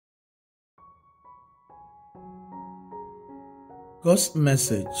God's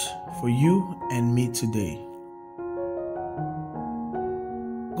message for you and me today.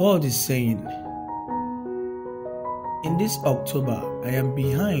 God is saying, in this October, I am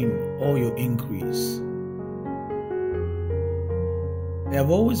behind all your increase. I have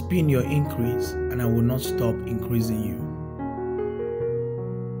always been your increase, and I will not stop increasing you.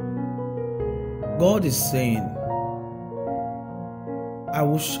 God is saying, I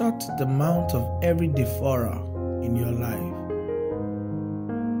will shut the mouth of every devourer in your life.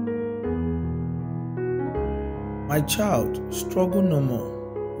 My child, struggle no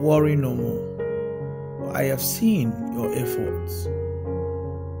more, worry no more, for I have seen your efforts.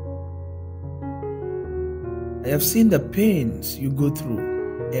 I have seen the pains you go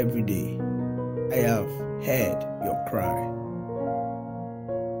through every day. I have heard your cry.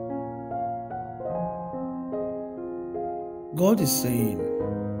 God is saying,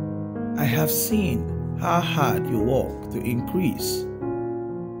 I have seen how hard you work to increase.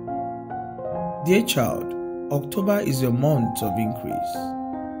 Dear child, October is your month of increase.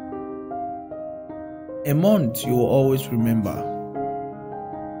 A month you will always remember.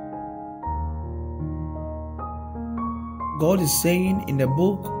 God is saying in the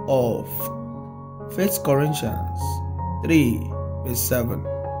book of 1 Corinthians 3 verse 7,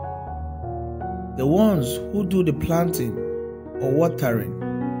 the ones who do the planting or watering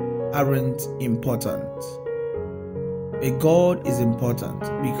aren't important. But God is important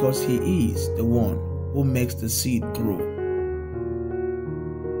because He is the one who makes the seed grow.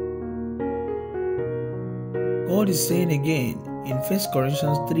 God is saying again in 1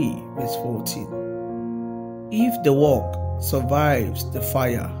 Corinthians 3 verse 14, if the work survives the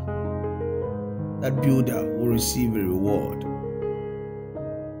fire, that builder will receive a reward.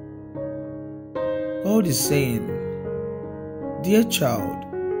 God is saying, dear child,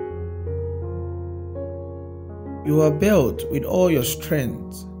 you are built with all your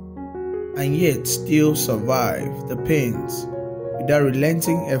strength and yet still survive the pains without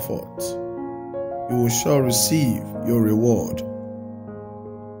relenting effort. You will sure receive your reward.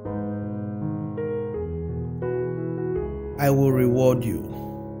 I will reward you.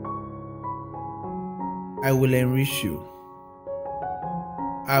 I will enrich you.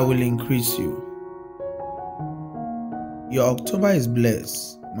 I will increase you. Your October is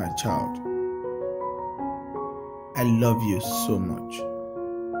blessed, my child. I love you so much.